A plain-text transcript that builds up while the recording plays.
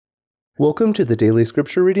Welcome to the daily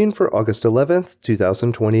scripture reading for August 11th,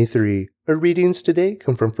 2023. Our readings today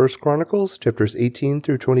come from 1 Chronicles chapters 18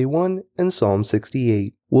 through 21 and Psalm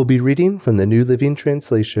 68. We'll be reading from the New Living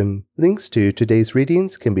Translation. Links to today's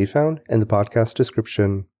readings can be found in the podcast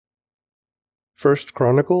description. 1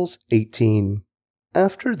 Chronicles 18.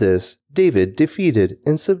 After this, David defeated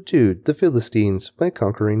and subdued the Philistines by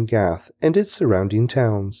conquering Gath and its surrounding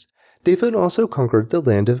towns. David also conquered the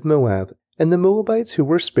land of Moab, and the Moabites who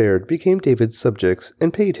were spared became David's subjects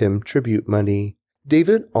and paid him tribute money.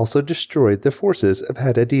 David also destroyed the forces of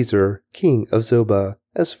Hadadezer, king of Zobah,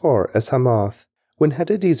 as far as Hamath, when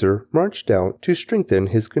Hadadezer marched out to strengthen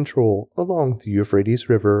his control along the Euphrates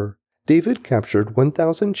River. David captured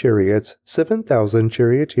 1,000 chariots, 7,000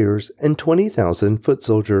 charioteers, and 20,000 foot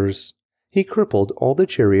soldiers. He crippled all the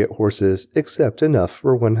chariot horses except enough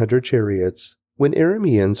for 100 chariots. When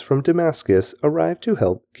Arameans from Damascus arrived to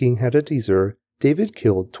help King Hadadezer, David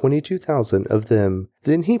killed 22,000 of them.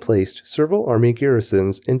 Then he placed several army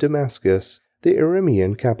garrisons in Damascus, the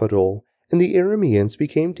Aramean capital, and the Arameans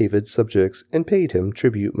became David's subjects and paid him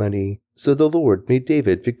tribute money. So the Lord made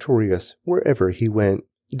David victorious wherever he went.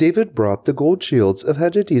 David brought the gold shields of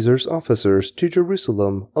Hadadezer's officers to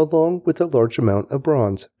Jerusalem, along with a large amount of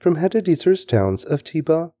bronze from Hadadezer's towns of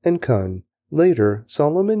Tebah and Kun. Later,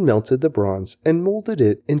 Solomon melted the bronze and molded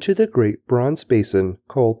it into the great bronze basin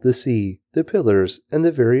called the sea, the pillars, and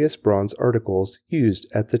the various bronze articles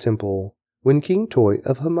used at the temple. When King Toi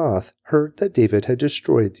of Hamath heard that David had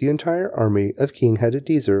destroyed the entire army of King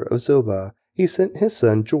Hadadezer of Zobah, he sent his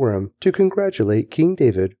son Joram to congratulate King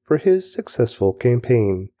David for his successful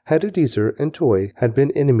campaign. Hadadezer and Toi had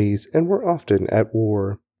been enemies and were often at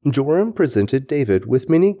war. Joram presented David with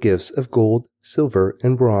many gifts of gold, silver,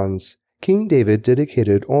 and bronze. King David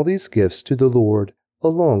dedicated all these gifts to the Lord,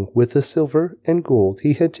 along with the silver and gold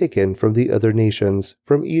he had taken from the other nations,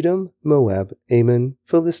 from Edom, Moab, Ammon,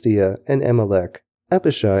 Philistia, and Amalek.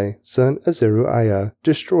 Abishai, son of Zeruiah,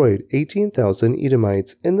 destroyed 18,000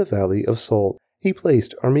 Edomites in the Valley of Salt. He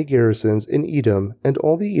placed army garrisons in Edom, and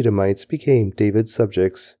all the Edomites became David's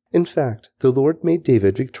subjects. In fact, the Lord made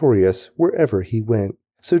David victorious wherever he went.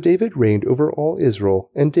 So David reigned over all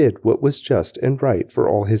Israel and did what was just and right for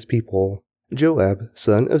all his people. Joab,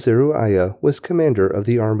 son of Zeruiah, was commander of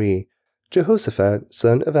the army. Jehoshaphat,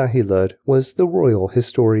 son of Ahilud, was the royal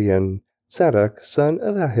historian. Zadok, son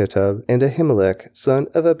of Ahitub, and Ahimelech, son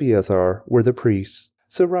of Abiathar, were the priests.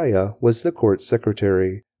 Sariah was the court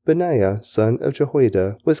secretary. Benaiah, son of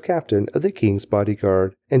Jehoiada, was captain of the king's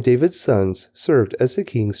bodyguard, and David's sons served as the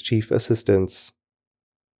king's chief assistants.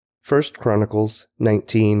 1 Chronicles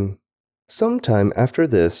 19. Sometime after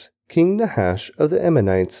this, King Nahash of the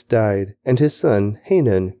Ammonites died, and his son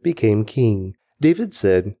Hanun became king. David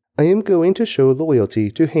said, "I am going to show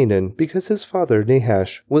loyalty to Hanun because his father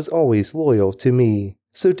Nahash was always loyal to me."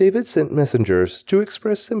 So David sent messengers to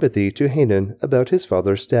express sympathy to Hanun about his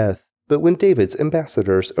father's death. But when David's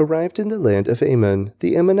ambassadors arrived in the land of Ammon,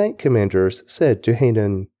 the Ammonite commanders said to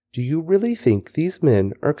Hanun, "Do you really think these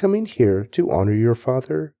men are coming here to honor your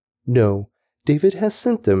father?" "No, David has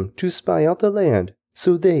sent them to spy out the land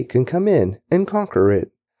so they can come in and conquer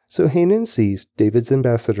it." So Hanun seized David's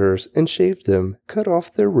ambassadors and shaved them, cut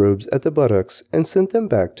off their robes at the buttocks, and sent them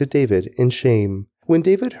back to David in shame. When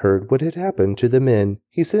David heard what had happened to the men,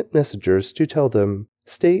 he sent messengers to tell them,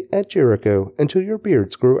 "Stay at Jericho until your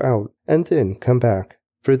beards grow out, and then come back,"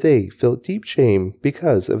 for they felt deep shame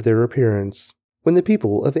because of their appearance. When the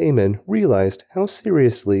people of Ammon realized how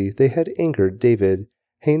seriously they had angered David,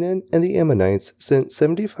 Hanun and the Ammonites sent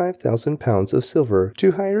 75,000 pounds of silver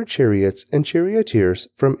to hire chariots and charioteers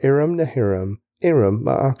from Aram Naharaim, Aram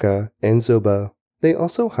Maacah, and Zobah. They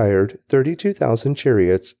also hired 32,000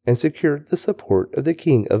 chariots and secured the support of the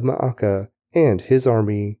king of Maacah and his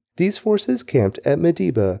army. These forces camped at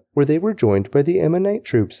Medeba, where they were joined by the Ammonite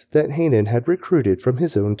troops that Hanun had recruited from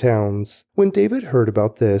his own towns. When David heard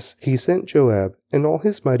about this, he sent Joab and all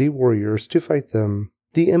his mighty warriors to fight them.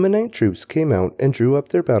 The Ammonite troops came out and drew up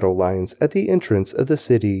their battle lines at the entrance of the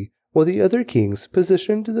city, while the other kings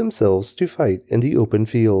positioned themselves to fight in the open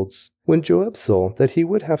fields. When Joab saw that he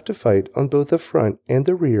would have to fight on both the front and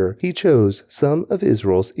the rear, he chose some of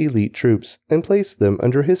Israel's elite troops and placed them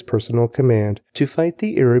under his personal command to fight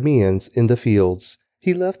the Arameans in the fields.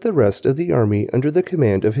 He left the rest of the army under the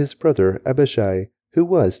command of his brother Abishai, who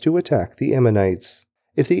was to attack the Ammonites.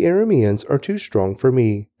 "If the Arameans are too strong for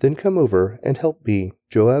me, then come over and help me,"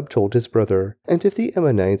 Joab told his brother. "And if the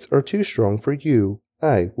Ammonites are too strong for you,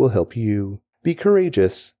 I will help you. Be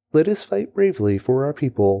courageous. Let us fight bravely for our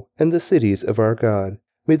people and the cities of our God.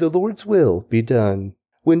 May the Lord's will be done."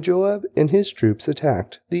 When Joab and his troops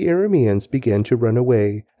attacked, the Arameans began to run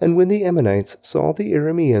away, and when the Ammonites saw the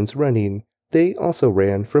Arameans running, they also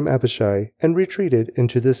ran from Abishai and retreated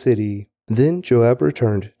into the city. Then Joab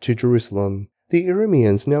returned to Jerusalem. The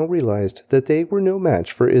Arameans now realized that they were no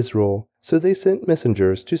match for Israel, so they sent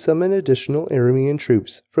messengers to summon additional Aramean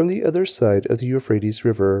troops from the other side of the Euphrates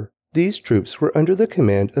River. These troops were under the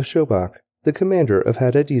command of Shobach, the commander of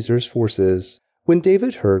Hadadezer's forces. When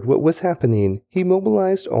David heard what was happening, he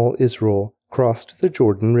mobilized all Israel, crossed the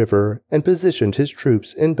Jordan River, and positioned his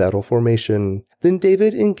troops in battle formation. Then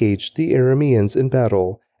David engaged the Arameans in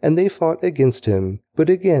battle, and they fought against him. But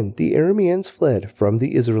again the Arameans fled from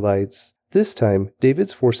the Israelites. This time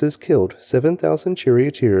David's forces killed 7,000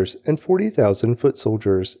 charioteers and 40,000 foot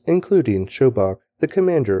soldiers, including Shobach, the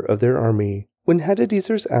commander of their army. When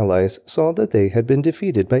Hadadezer's allies saw that they had been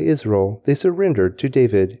defeated by Israel, they surrendered to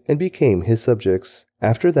David and became his subjects.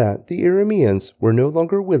 After that, the Arameans were no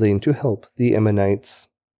longer willing to help the Ammonites.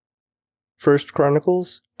 1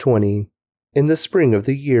 Chronicles 20. In the spring of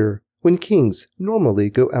the year, when kings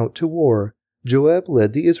normally go out to war, Joab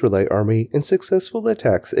led the Israelite army in successful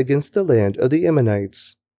attacks against the land of the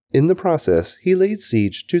Ammonites. In the process, he laid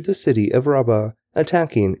siege to the city of Rabbah,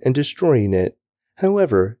 attacking and destroying it.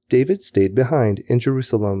 However, David stayed behind in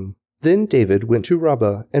Jerusalem. Then David went to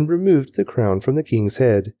Rabbah and removed the crown from the king's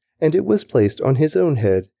head, and it was placed on his own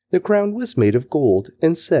head. The crown was made of gold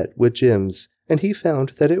and set with gems, and he found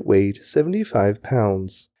that it weighed 75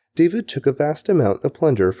 pounds. David took a vast amount of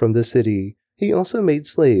plunder from the city. He also made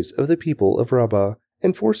slaves of the people of Rabbah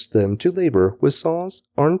and forced them to labor with saws,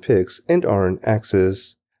 iron picks, and iron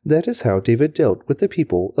axes. That is how David dealt with the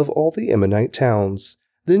people of all the Ammonite towns.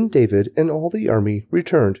 Then David and all the army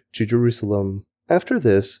returned to Jerusalem. After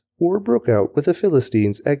this, war broke out with the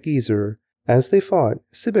Philistines at Gezer. As they fought,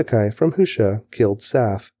 Sibbecai from Husha killed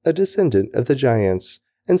Saph, a descendant of the giants,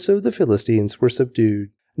 and so the Philistines were subdued.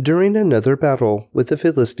 During another battle with the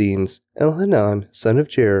Philistines, Elhanan, son of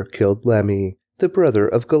Jair, killed Lami, the brother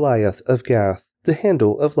of Goliath of Gath. The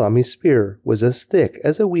handle of Lami's spear was as thick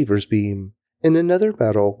as a weaver's beam. In another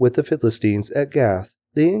battle with the Philistines at Gath,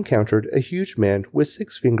 they encountered a huge man with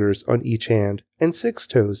 6 fingers on each hand and 6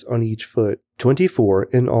 toes on each foot, 24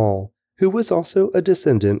 in all, who was also a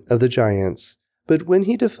descendant of the giants. But when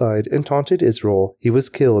he defied and taunted Israel, he was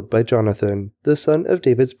killed by Jonathan, the son of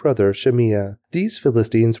David's brother Shemiah. These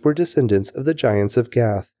Philistines were descendants of the giants of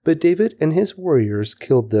Gath, but David and his warriors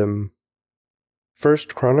killed them. 1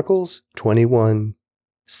 Chronicles 21.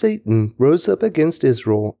 Satan rose up against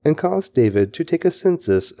Israel and caused David to take a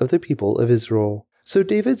census of the people of Israel. So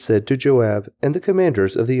David said to Joab and the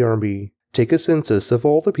commanders of the army, "Take a census of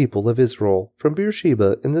all the people of Israel, from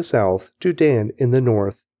Beersheba in the south to Dan in the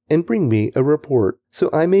north, and bring me a report, so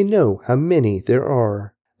I may know how many there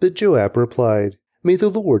are." But Joab replied, "May the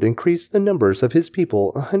Lord increase the numbers of his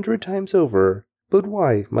people 100 times over. But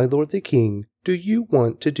why, my lord the king, do you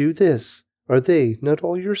want to do this? Are they not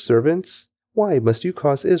all your servants? Why must you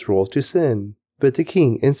cause Israel to sin?" But the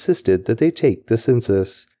king insisted that they take the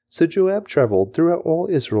census. So Joab traveled throughout all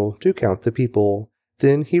Israel to count the people.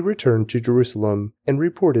 Then he returned to Jerusalem and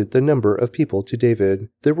reported the number of people to David.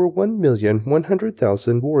 There were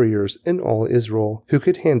 1,100,000 warriors in all Israel who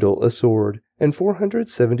could handle a sword, and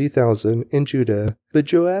 470,000 in Judah. But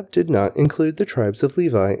Joab did not include the tribes of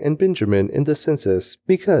Levi and Benjamin in the census,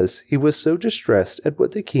 because he was so distressed at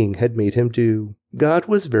what the king had made him do. God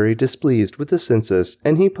was very displeased with the census,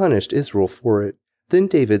 and he punished Israel for it. Then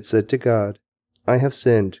David said to God, "I have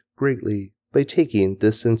sinned greatly by taking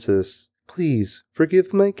this census. Please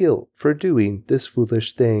forgive my guilt for doing this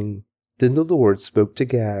foolish thing." Then the Lord spoke to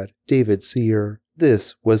Gad, David's seer.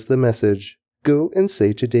 This was the message: "Go and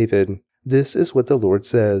say to David, this is what the Lord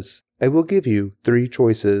says. I will give you 3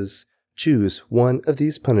 choices. Choose one of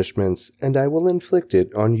these punishments, and I will inflict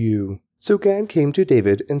it on you." So Gad came to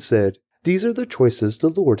David and said, "These are the choices the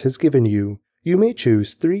Lord has given you. You may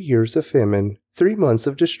choose 3 years of famine, 3 months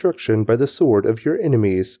of destruction by the sword of your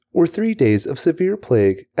enemies, or 3 days of severe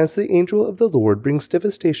plague, as the angel of the Lord brings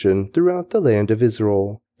devastation throughout the land of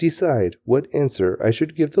Israel. Decide what answer I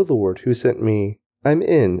should give the Lord who sent me." "I'm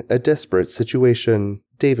in a desperate situation,"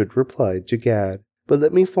 David replied to Gad, "but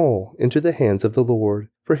let me fall into the hands of the Lord,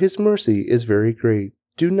 for his mercy is very great.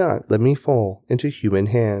 Do not let me fall into human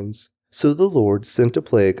hands." So the Lord sent a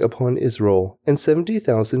plague upon Israel, and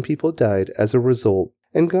 70,000 people died as a result,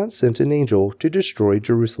 and God sent an angel to destroy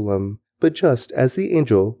Jerusalem. But just as the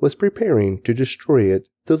angel was preparing to destroy it,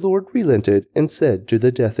 the Lord relented and said to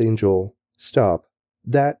the death angel, "Stop.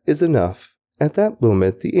 That is enough." At that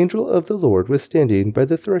moment the angel of the Lord was standing by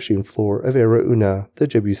the threshing floor of Araunah the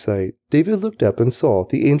Jebusite. David looked up and saw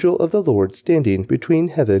the angel of the Lord standing between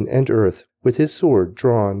heaven and earth, with his sword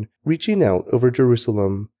drawn, reaching out over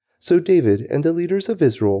Jerusalem. So David and the leaders of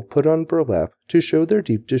Israel put on burlap to show their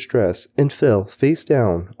deep distress and fell face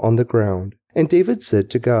down on the ground. And David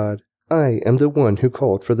said to God, I am the one who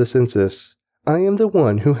called for the census. I am the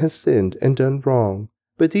one who has sinned and done wrong.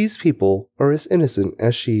 But these people are as innocent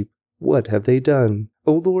as sheep. What have they done?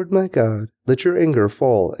 O Lord my God, let your anger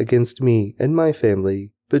fall against me and my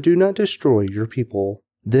family, but do not destroy your people.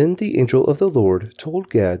 Then the angel of the Lord told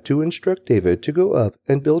Gad to instruct David to go up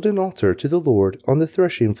and build an altar to the Lord on the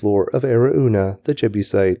threshing floor of Araunah the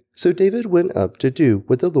Jebusite. So David went up to do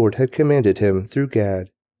what the Lord had commanded him through Gad.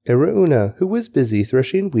 Araunah, who was busy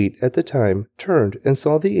threshing wheat at the time, turned and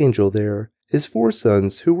saw the angel there. His 4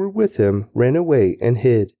 sons who were with him ran away and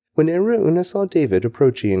hid. When Araunah saw David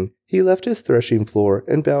approaching, he left his threshing floor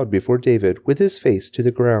and bowed before David with his face to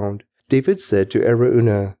the ground. David said to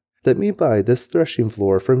Araunah, Let me buy this threshing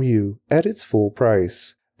floor from you at its full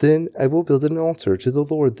price. Then I will build an altar to the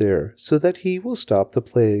Lord there, so that he will stop the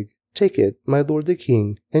plague. Take it, my lord the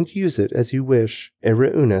king, and use it as you wish.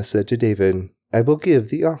 Araunah said to David, I will give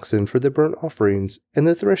the oxen for the burnt offerings, and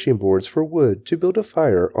the threshing boards for wood to build a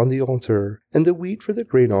fire on the altar, and the wheat for the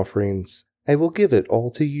grain offerings. I will give it all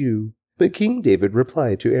to you. But King David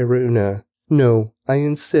replied to Araunah, No, I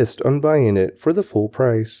insist on buying it for the full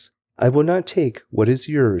price. I will not take what is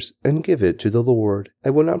yours and give it to the Lord. I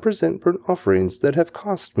will not present burnt offerings that have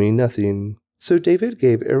cost me nothing. So David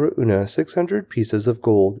gave Araunah 600 pieces of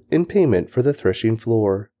gold in payment for the threshing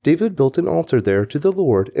floor. David built an altar there to the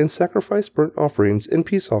Lord and sacrificed burnt offerings and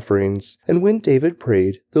peace offerings. And when David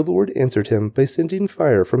prayed, the Lord answered him by sending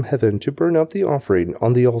fire from heaven to burn up the offering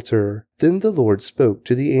on the altar. Then the Lord spoke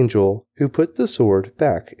to the angel, who put the sword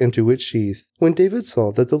back into its sheath. When David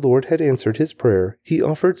saw that the Lord had answered his prayer, he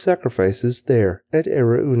offered sacrifices there at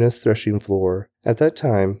Araunah's threshing floor. At that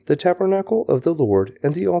time, the tabernacle of the Lord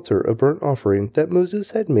and the altar of burnt offering that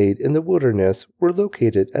Moses had made in the wilderness were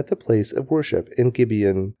located at the place of worship in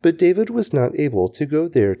Gibeon. But David was not able to go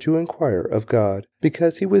there to inquire of God,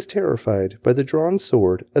 because he was terrified by the drawn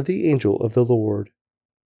sword of the angel of the Lord.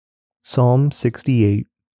 Psalm 68.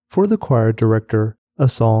 For the choir director, a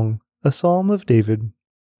song, a psalm of David.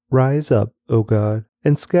 Rise up, O God,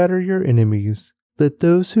 and scatter your enemies. Let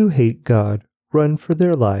those who hate God run for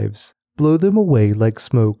their lives. Blow them away like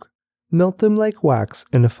smoke. Melt them like wax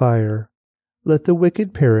in a fire. Let the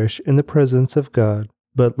wicked perish in the presence of God,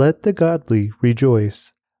 but let the godly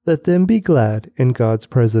rejoice. Let them be glad in God's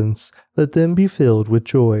presence. Let them be filled with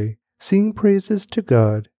joy. Sing praises to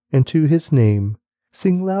God and to his name.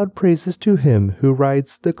 Sing loud praises to him who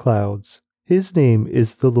rides the clouds. His name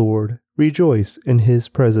is the Lord. Rejoice in his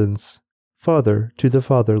presence. Father to the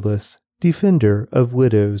fatherless, defender of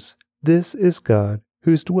widows. This is God,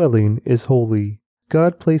 whose dwelling is holy.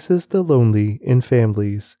 God places the lonely in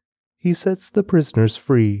families. He sets the prisoners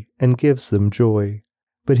free and gives them joy.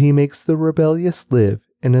 But he makes the rebellious live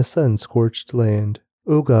in a sun-scorched land.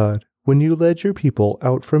 O God, when you led your people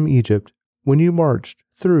out from Egypt, when you marched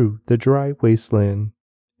through the dry wasteland.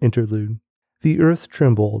 Interlude. The earth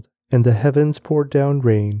trembled, and the heavens poured down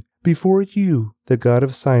rain, before you, the God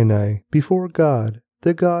of Sinai, before God,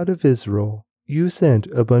 the God of Israel. You sent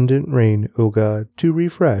abundant rain, O God, to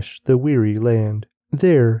refresh the weary land.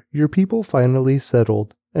 There your people finally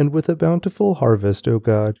settled, and with a bountiful harvest, O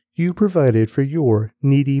God, you provided for your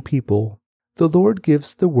needy people. The Lord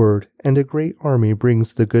gives the word, and a great army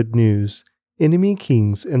brings the good news. Enemy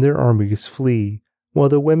kings and their armies flee, while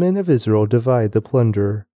the women of Israel divide the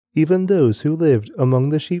plunder. Even those who lived among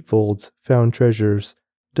the sheepfolds found treasures,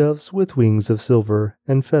 doves with wings of silver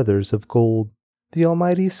and feathers of gold. The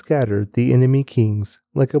Almighty scattered the enemy kings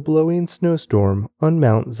like a blowing snowstorm on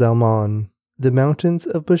Mount Zalmon. The mountains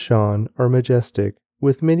of Bashan are majestic,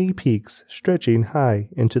 with many peaks stretching high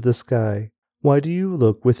into the sky. Why do you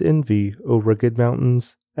look with envy, O rugged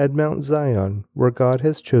mountains, at Mount Zion, where God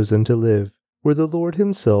has chosen to live, where the Lord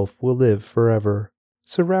himself will live forever?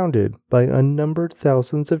 Surrounded by unnumbered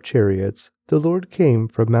thousands of chariots, the Lord came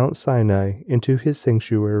from Mount Sinai into his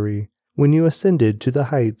sanctuary. When you ascended to the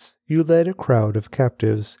heights, you led a crowd of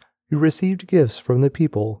captives. You received gifts from the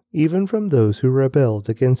people, even from those who rebelled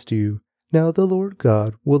against you. Now the Lord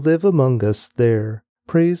God will live among us there.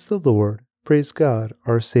 Praise the Lord, praise God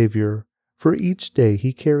our Savior, for each day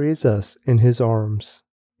he carries us in his arms.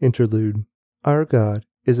 Interlude. Our God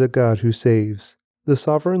is a God who saves. The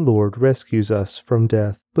sovereign Lord rescues us from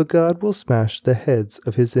death, but God will smash the heads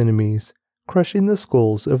of his enemies, crushing the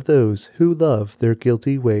skulls of those who love their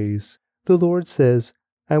guilty ways. The Lord says,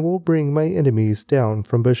 I will bring my enemies down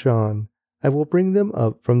from Bashan. I will bring them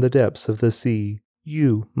up from the depths of the sea.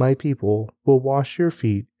 You, my people, will wash your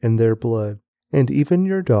feet in their blood, and even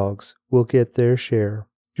your dogs will get their share.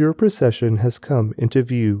 Your procession has come into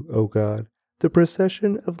view, O God, the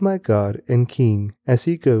procession of my God and King as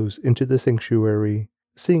he goes into the sanctuary.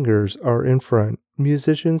 Singers are in front,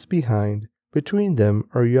 musicians behind. Between them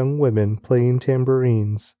are young women playing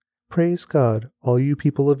tambourines. Praise God, all you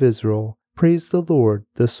people of Israel. Praise the Lord,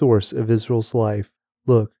 the source of Israel's life.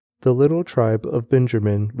 Look, the little tribe of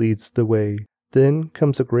Benjamin leads the way. Then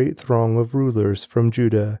comes a great throng of rulers from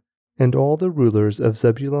Judah, and all the rulers of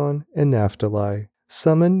Zebulun and Naphtali.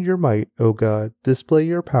 Summon your might, O God. Display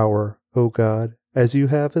your power, O God, as you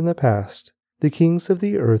have in the past. The kings of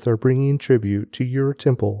the earth are bringing tribute to your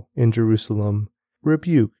temple in Jerusalem.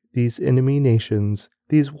 Rebuke these enemy nations,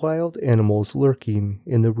 these wild animals lurking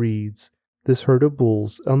in the reeds, this herd of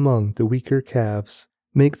bulls among the weaker calves.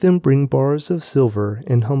 Make them bring bars of silver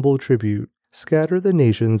and humble tribute. Scatter the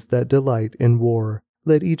nations that delight in war.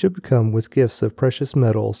 Let Egypt come with gifts of precious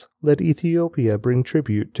metals. Let Ethiopia bring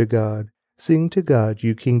tribute to God. Sing to God,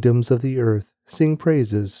 you kingdoms of the earth. Sing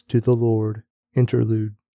praises to the Lord.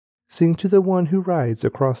 Interlude. Sing to the one who rides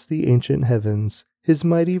across the ancient heavens, his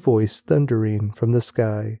mighty voice thundering from the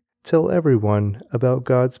sky. Tell everyone about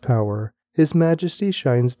God's power. His majesty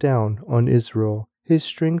shines down on Israel. His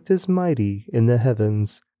strength is mighty in the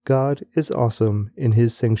heavens. God is awesome in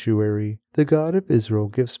his sanctuary. The God of Israel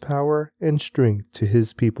gives power and strength to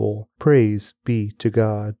his people. Praise be to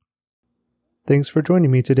God. Thanks for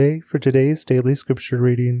joining me today for today's daily scripture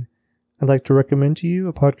reading. I'd like to recommend to you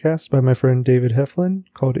a podcast by my friend David Heflin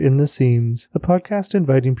called In the Seams, a podcast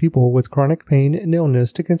inviting people with chronic pain and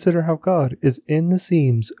illness to consider how God is in the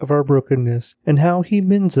seams of our brokenness and how he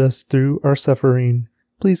mends us through our suffering.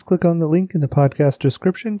 Please click on the link in the podcast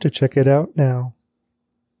description to check it out now.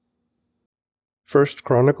 1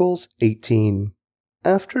 Chronicles 18.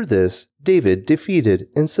 After this, David defeated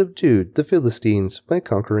and subdued the Philistines by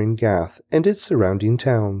conquering Gath and its surrounding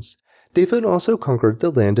towns. David also conquered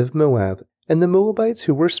the land of Moab, and the Moabites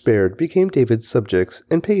who were spared became David's subjects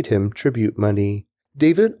and paid him tribute money.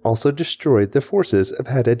 David also destroyed the forces of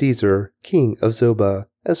Hadadezer, king of Zobah,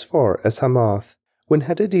 as far as Hamath, when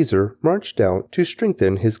Hadadezer marched out to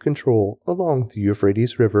strengthen his control along the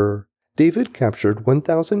Euphrates River. David captured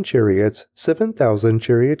 1,000 chariots, 7,000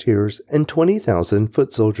 charioteers, and 20,000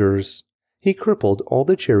 foot soldiers. He crippled all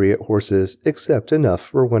the chariot horses except enough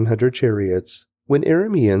for 100 chariots. When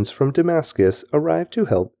Arameans from Damascus arrived to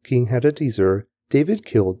help King Hadadezer, David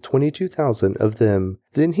killed 22,000 of them.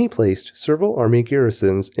 Then he placed several army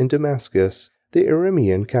garrisons in Damascus, the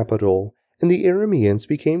Aramean capital, and the Arameans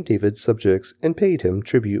became David's subjects and paid him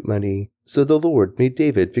tribute money. So the Lord made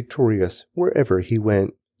David victorious wherever he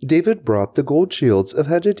went. David brought the gold shields of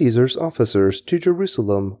Hadadezer's officers to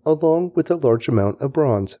Jerusalem along with a large amount of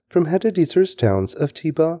bronze from Hadadezer's towns of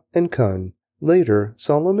Tebah and Kun. Later,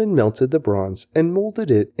 Solomon melted the bronze and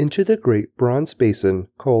molded it into the great bronze basin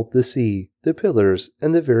called the sea, the pillars,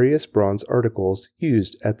 and the various bronze articles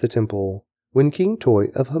used at the temple. When King Toi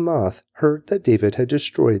of Hamath heard that David had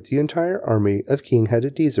destroyed the entire army of King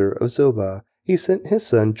Hadadezer of Zobah, he sent his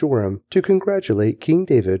son Joram to congratulate King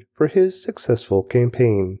David for his successful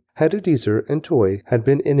campaign. Hadadezer and Toi had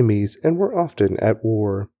been enemies and were often at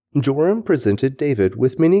war. Joram presented David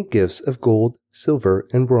with many gifts of gold, silver,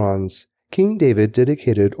 and bronze. King David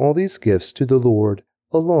dedicated all these gifts to the Lord,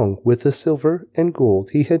 along with the silver and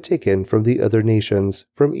gold he had taken from the other nations,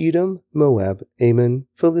 from Edom, Moab, Ammon,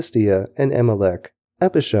 Philistia, and Amalek.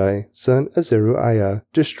 Abishai, son of Zeruiah,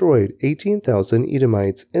 destroyed 18,000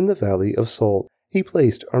 Edomites in the Valley of Salt. He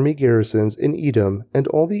placed army garrisons in Edom, and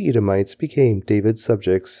all the Edomites became David's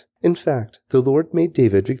subjects. In fact, the Lord made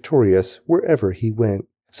David victorious wherever he went.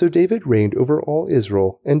 So David reigned over all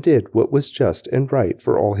Israel and did what was just and right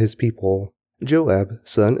for all his people. Joab,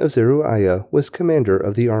 son of Zeruiah, was commander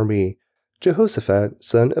of the army. Jehoshaphat,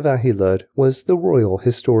 son of Ahilud, was the royal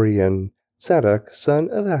historian. Zadok, son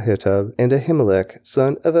of Ahitub, and Ahimelech,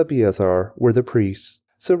 son of Abiathar, were the priests.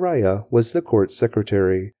 Sariah was the court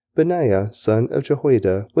secretary. Benaiah, son of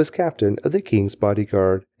Jehoiada, was captain of the king's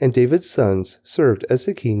bodyguard, and David's sons served as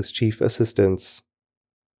the king's chief assistants.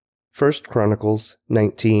 1 Chronicles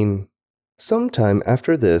 19. Sometime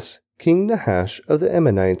after this, King Nahash of the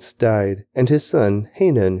Ammonites died, and his son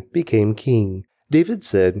Hanun became king. David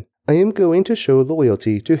said, I am going to show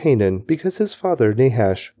loyalty to Hanun because his father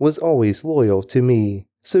Nahash was always loyal to me.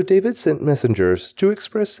 So David sent messengers to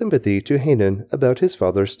express sympathy to Hanun about his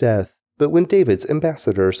father's death. But when David's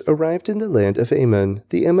ambassadors arrived in the land of Ammon,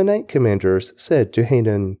 the Ammonite commanders said to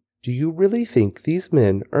Hanun, "Do you really think these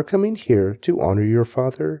men are coming here to honor your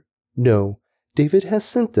father? No, David has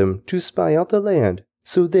sent them to spy out the land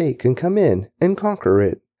so they can come in and conquer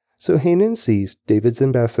it." So Hanun seized David's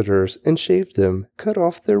ambassadors and shaved them, cut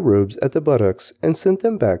off their robes at the buttocks, and sent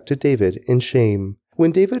them back to David in shame.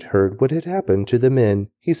 When David heard what had happened to the men,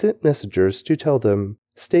 he sent messengers to tell them,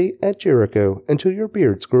 "Stay at Jericho until your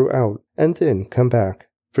beards grow out, and then come back."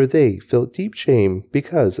 For they felt deep shame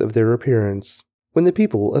because of their appearance. When the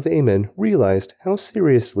people of Ammon realized how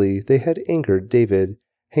seriously they had angered David,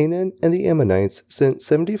 Hanun and the Ammonites sent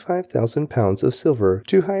 75,000 pounds of silver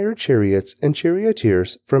to hire chariots and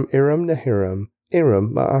charioteers from Aram Naharaim,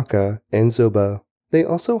 Aram Maacah, and Zobah. They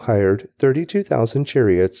also hired 32,000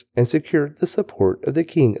 chariots and secured the support of the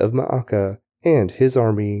king of Maacah and his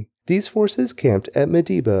army. These forces camped at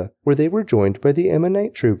Medeba, where they were joined by the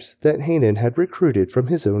Ammonite troops that Hanun had recruited from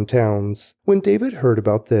his own towns. When David heard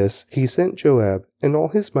about this, he sent Joab and all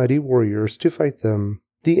his mighty warriors to fight them.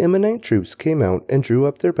 The Ammonite troops came out and drew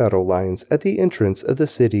up their battle lines at the entrance of the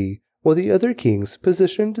city, while the other kings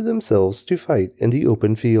positioned themselves to fight in the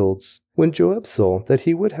open fields. When Joab saw that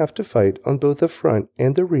he would have to fight on both the front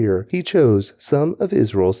and the rear, he chose some of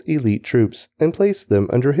Israel's elite troops and placed them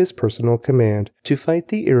under his personal command to fight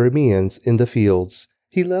the Arameans in the fields.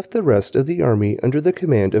 He left the rest of the army under the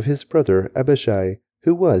command of his brother Abishai,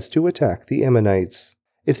 who was to attack the Ammonites.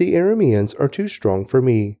 "If the Arameans are too strong for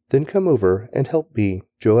me, then come over and help me,"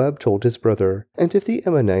 Joab told his brother. "And if the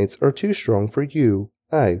Ammonites are too strong for you,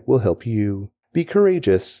 I will help you. Be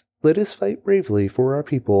courageous. Let us fight bravely for our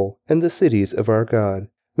people and the cities of our God.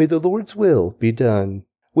 May the Lord's will be done."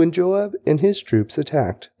 When Joab and his troops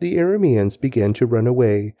attacked, the Arameans began to run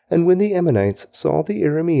away, and when the Ammonites saw the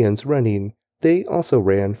Arameans running, they also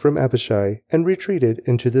ran from Abishai and retreated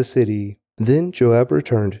into the city. Then Joab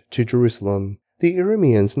returned to Jerusalem. The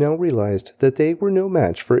Arameans now realized that they were no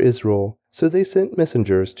match for Israel, so they sent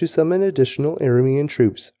messengers to summon additional Aramean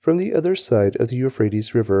troops from the other side of the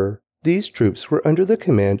Euphrates River. These troops were under the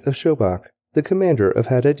command of Shobach, the commander of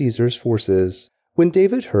Hadadezer's forces. When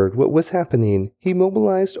David heard what was happening, he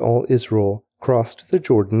mobilized all Israel, crossed the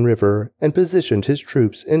Jordan River, and positioned his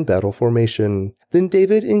troops in battle formation. Then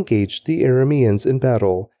David engaged the Arameans in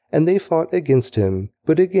battle, and they fought against him.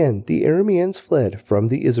 But again the Arameans fled from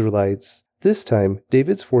the Israelites. This time,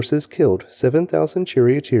 David's forces killed 7,000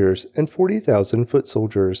 charioteers and 40,000 foot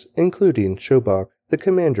soldiers, including Shobach, the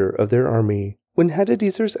commander of their army. When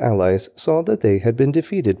Hadadezer's allies saw that they had been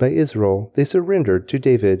defeated by Israel, they surrendered to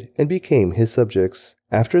David and became his subjects.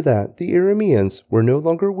 After that, the Arameans were no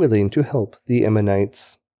longer willing to help the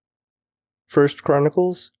Ammonites. 1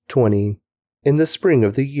 Chronicles 20. In the spring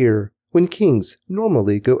of the year, when kings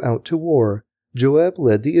normally go out to war, Joab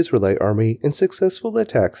led the Israelite army in successful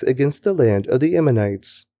attacks against the land of the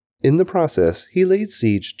Ammonites. In the process, he laid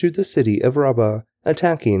siege to the city of Rabbah,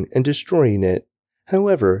 attacking and destroying it.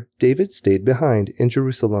 However, David stayed behind in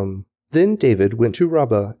Jerusalem. Then David went to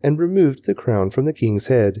Rabbah and removed the crown from the king's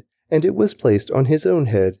head, and it was placed on his own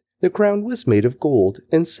head. The crown was made of gold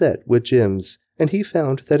and set with gems, and he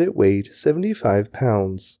found that it weighed 75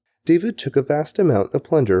 pounds. David took a vast amount of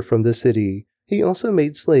plunder from the city. He also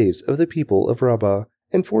made slaves of the people of Rabbah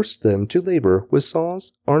and forced them to labor with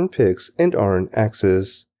saws, iron picks, and iron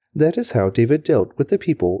axes. That is how David dealt with the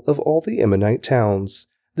people of all the Ammonite towns.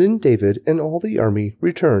 Then David and all the army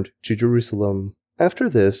returned to Jerusalem. After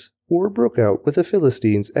this, war broke out with the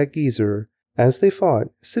Philistines at Gezer. As they fought,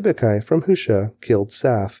 Sibbecai from Husha killed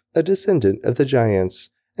Saph, a descendant of the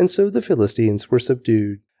giants, and so the Philistines were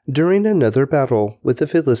subdued. During another battle with the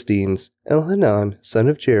Philistines, Elhanan, son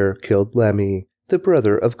of Jair, killed Lami, the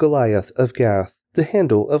brother of Goliath of Gath. The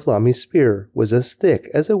handle of Lami's spear was as thick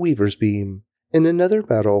as a weaver's beam. In another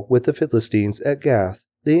battle with the Philistines at Gath,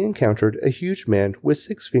 they encountered a huge man with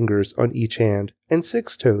 6 fingers on each hand and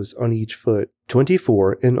 6 toes on each foot,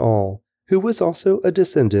 24 in all, who was also a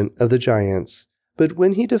descendant of the giants. But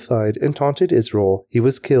when he defied and taunted Israel, he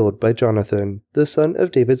was killed by Jonathan, the son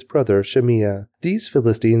of David's brother Shemiah. These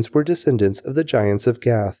Philistines were descendants of the giants of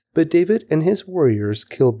Gath, but David and his warriors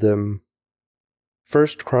killed them. 1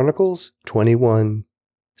 Chronicles 21.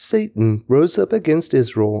 Satan rose up against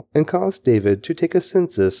Israel and caused David to take a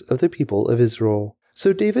census of the people of Israel.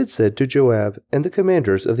 So David said to Joab and the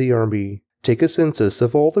commanders of the army, "Take a census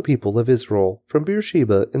of all the people of Israel, from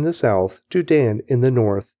Beersheba in the south to Dan in the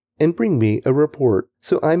north, and bring me a report,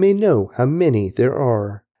 so I may know how many there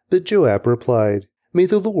are." But Joab replied, "May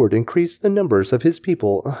the Lord increase the numbers of his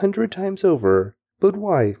people 100 times over. But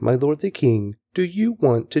why, my lord the king, do you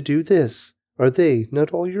want to do this? Are they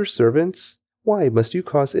not all your servants? Why must you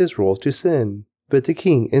cause Israel to sin?" But the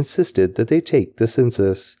king insisted that they take the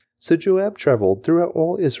census. So Joab traveled throughout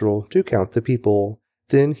all Israel to count the people.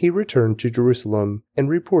 Then he returned to Jerusalem and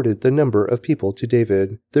reported the number of people to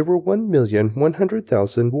David. There were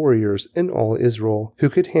 1,100,000 warriors in all Israel who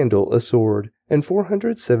could handle a sword, and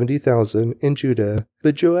 470,000 in Judah.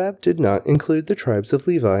 But Joab did not include the tribes of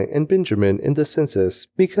Levi and Benjamin in the census,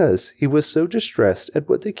 because he was so distressed at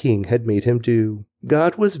what the king had made him do.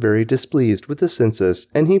 God was very displeased with the census,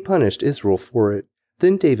 and he punished Israel for it.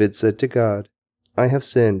 Then David said to God, I have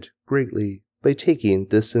sinned greatly by taking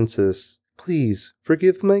this census. Please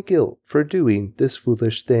forgive my guilt for doing this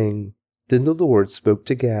foolish thing. Then the Lord spoke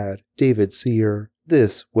to Gad, David's seer.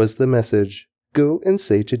 This was the message. Go and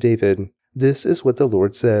say to David, this is what the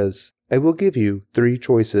Lord says. I will give you 3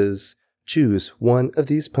 choices. Choose one of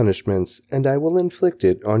these punishments, and I will inflict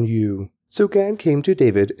it on you. So Gad came to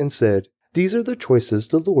David and said, these are the choices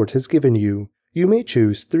the Lord has given you. You may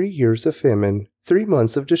choose 3 years of famine, 3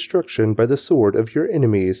 months of destruction by the sword of your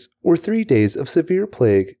enemies, or 3 days of severe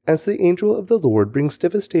plague, as the angel of the Lord brings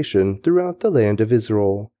devastation throughout the land of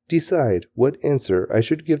Israel. Decide what answer I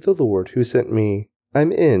should give the Lord who sent me.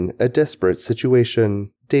 I'm in a desperate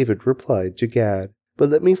situation, David replied to Gad, but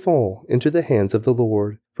let me fall into the hands of the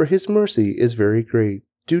Lord, for his mercy is very great.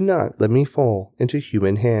 Do not let me fall into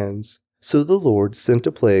human hands. So the Lord sent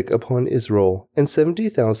a plague upon Israel, and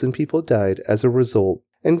 70,000 people died as a result,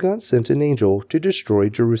 and God sent an angel to destroy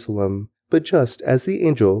Jerusalem. But just as the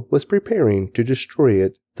angel was preparing to destroy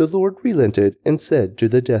it, the Lord relented and said to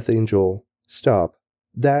the death angel, Stop.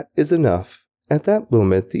 That is enough. At that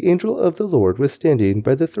moment the angel of the Lord was standing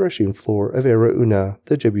by the threshing floor of Araunah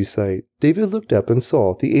the Jebusite. David looked up and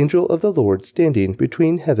saw the angel of the Lord standing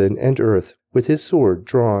between heaven and earth, with his sword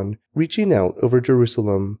drawn, reaching out over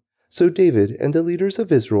Jerusalem. So David and the leaders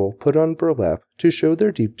of Israel put on burlap to show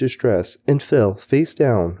their deep distress and fell face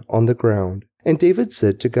down on the ground. And David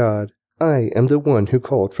said to God, I am the one who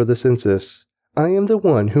called for the census. I am the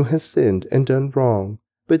one who has sinned and done wrong.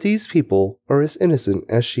 But these people are as innocent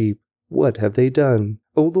as sheep. What have they done?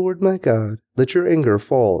 O Lord my God, let your anger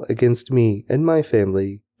fall against me and my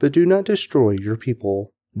family, but do not destroy your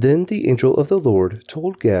people. Then the angel of the Lord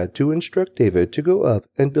told Gad to instruct David to go up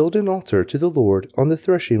and build an altar to the Lord on the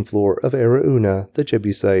threshing floor of Araunah the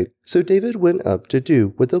Jebusite. So David went up to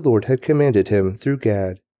do what the Lord had commanded him through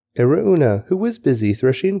Gad. Araunah, who was busy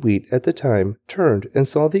threshing wheat at the time, turned and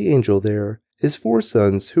saw the angel there. His 4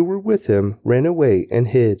 sons who were with him ran away and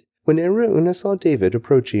hid. When Araunah saw David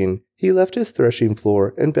approaching, he left his threshing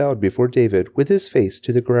floor and bowed before David with his face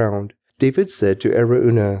to the ground. David said to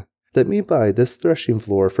Araunah, Let me buy this threshing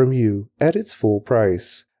floor from you at its full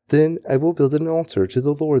price. Then I will build an altar to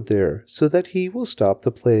the Lord there, so that he will stop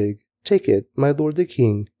the plague. Take it, my lord the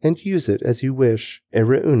king, and use it as you wish.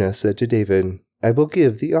 Araunah said to David, I will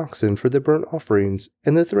give the oxen for the burnt offerings,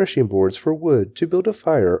 and the threshing boards for wood to build a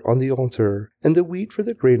fire on the altar, and the wheat for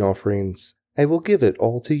the grain offerings. I will give it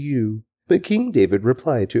all to you. But King David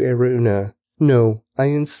replied to Araunah, No, I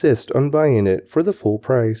insist on buying it for the full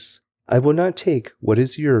price. I will not take what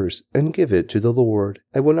is yours and give it to the Lord.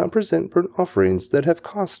 I will not present burnt offerings that have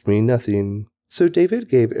cost me nothing. So David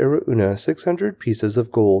gave Araunah 600 pieces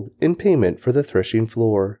of gold in payment for the threshing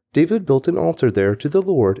floor. David built an altar there to the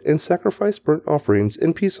Lord and sacrificed burnt offerings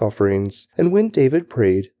and peace offerings. And when David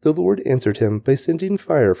prayed, the Lord answered him by sending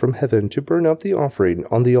fire from heaven to burn up the offering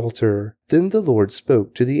on the altar. Then the Lord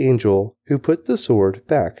spoke to the angel, who put the sword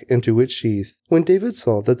back into its sheath. When David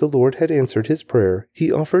saw that the Lord had answered his prayer,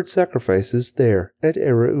 he offered sacrifices there at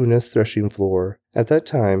Araunah's threshing floor. At that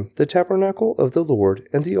time, the tabernacle of the Lord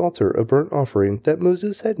and the altar of burnt offering that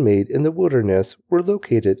Moses had made in the wilderness were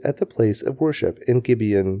located at the place of worship in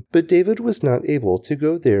Gibeon. But David was not able to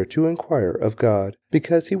go there to inquire of God,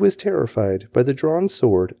 because he was terrified by the drawn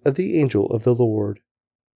sword of the angel of the Lord.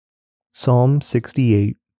 Psalm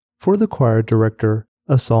 68. For the choir director,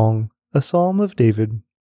 a song, a psalm of David.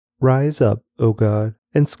 Rise up, O God,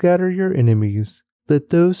 and scatter your enemies. Let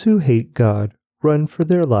those who hate God run for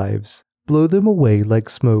their lives. Blow them away like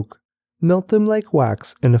smoke. Melt them like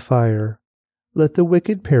wax in a fire. Let the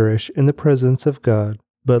wicked perish in the presence of God,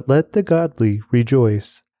 but let the godly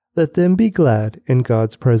rejoice. Let them be glad in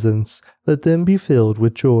God's presence. Let them be filled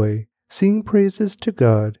with joy. Sing praises to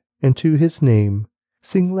God and to his name.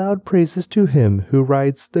 Sing loud praises to him who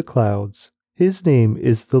rides the clouds. His name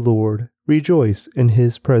is the Lord. Rejoice in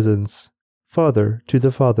his presence. Father to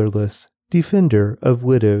the fatherless, defender of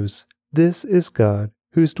widows. This is God,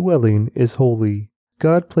 whose dwelling is holy.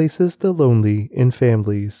 God places the lonely in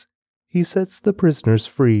families. He sets the prisoners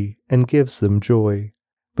free and gives them joy.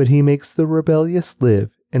 But he makes the rebellious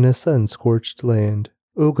live in a sun-scorched land.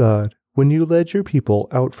 O God, when you led your people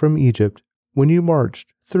out from Egypt, when you marched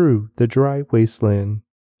through the dry wasteland.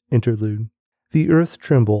 Interlude. The earth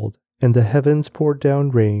trembled, and the heavens poured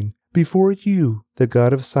down rain, before you, the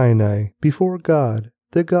God of Sinai, before God,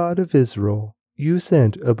 the God of Israel. You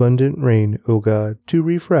sent abundant rain, O God, to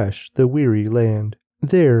refresh the weary land.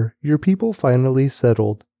 There your people finally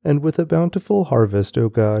settled, and with a bountiful harvest, O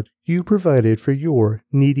God, you provided for your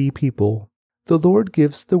needy people. The Lord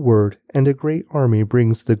gives the word, and a great army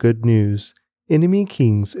brings the good news. Enemy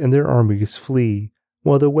kings and their armies flee,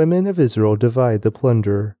 while the women of Israel divide the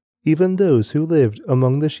plunder. Even those who lived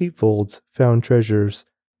among the sheepfolds found treasures,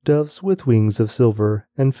 doves with wings of silver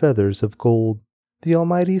and feathers of gold. The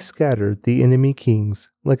Almighty scattered the enemy kings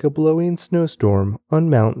like a blowing snowstorm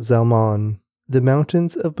on Mount Zalmon. The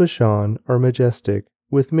mountains of Bashan are majestic,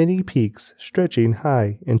 with many peaks stretching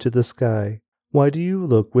high into the sky. Why do you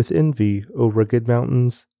look with envy, O rugged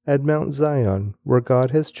mountains, at Mount Zion, where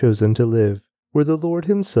God has chosen to live, where the Lord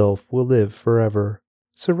himself will live forever?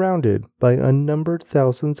 Surrounded by unnumbered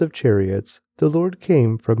thousands of chariots, the Lord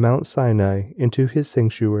came from Mount Sinai into his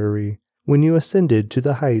sanctuary. When you ascended to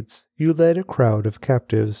the heights, you led a crowd of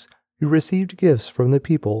captives. You received gifts from the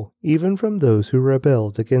people, even from those who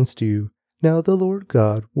rebelled against you. Now the Lord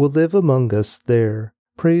God will live among us there.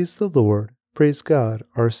 Praise the Lord, praise God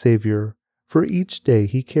our Savior, for each day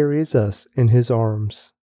he carries us in his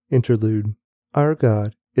arms. Interlude. Our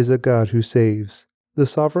God is a God who saves. The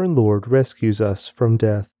sovereign Lord rescues us from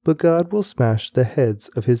death, but God will smash the heads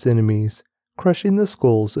of his enemies, crushing the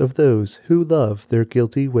skulls of those who love their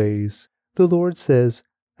guilty ways. The Lord says,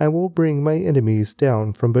 I will bring my enemies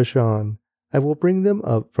down from Bashan. I will bring them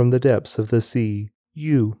up from the depths of the sea.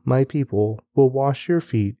 You, my people, will wash your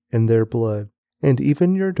feet in their blood, and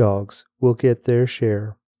even your dogs will get their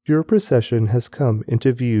share. Your procession has come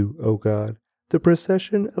into view, O God, the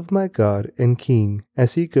procession of my God and King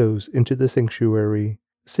as he goes into the sanctuary.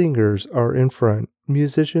 Singers are in front,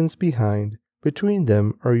 musicians behind. Between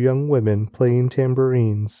them are young women playing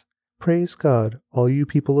tambourines. Praise God, all you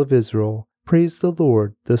people of Israel. Praise the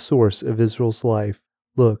Lord, the source of Israel's life.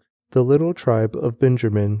 Look, the little tribe of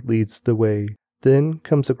Benjamin leads the way. Then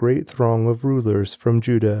comes a great throng of rulers from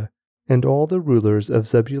Judah, and all the rulers of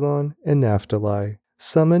Zebulun and Naphtali.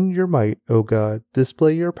 Summon your might, O God.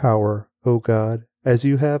 Display your power, O God, as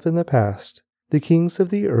you have in the past. The kings of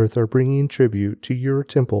the earth are bringing tribute to your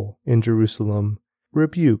temple in Jerusalem.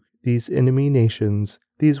 Rebuke these enemy nations,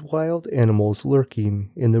 these wild animals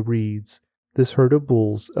lurking in the reeds, this herd of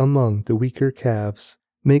bulls among the weaker calves.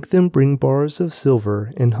 Make them bring bars of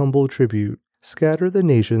silver in humble tribute. Scatter the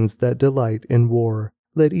nations that delight in war.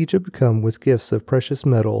 Let Egypt come with gifts of precious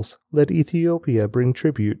metals. Let Ethiopia bring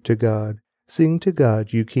tribute to God. Sing to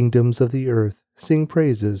God, you kingdoms of the earth. Sing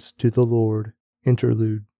praises to the Lord.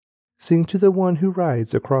 Interlude. Sing to the one who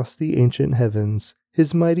rides across the ancient heavens,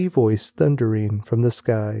 his mighty voice thundering from the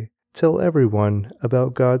sky. Tell everyone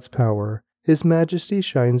about God's power. His majesty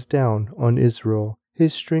shines down on Israel.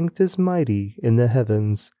 His strength is mighty in the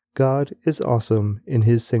heavens. God is awesome in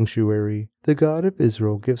his sanctuary. The God of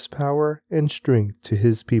Israel gives power and strength to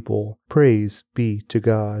his people. Praise be to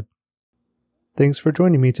God. Thanks for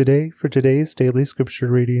joining me today for today's daily scripture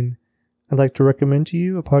reading. I'd like to recommend to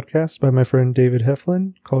you a podcast by my friend David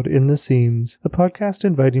Heflin called In the Seams, a podcast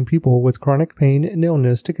inviting people with chronic pain and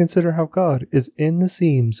illness to consider how God is in the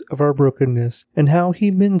seams of our brokenness and how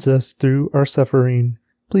he mends us through our suffering.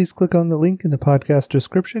 Please click on the link in the podcast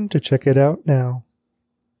description to check it out now.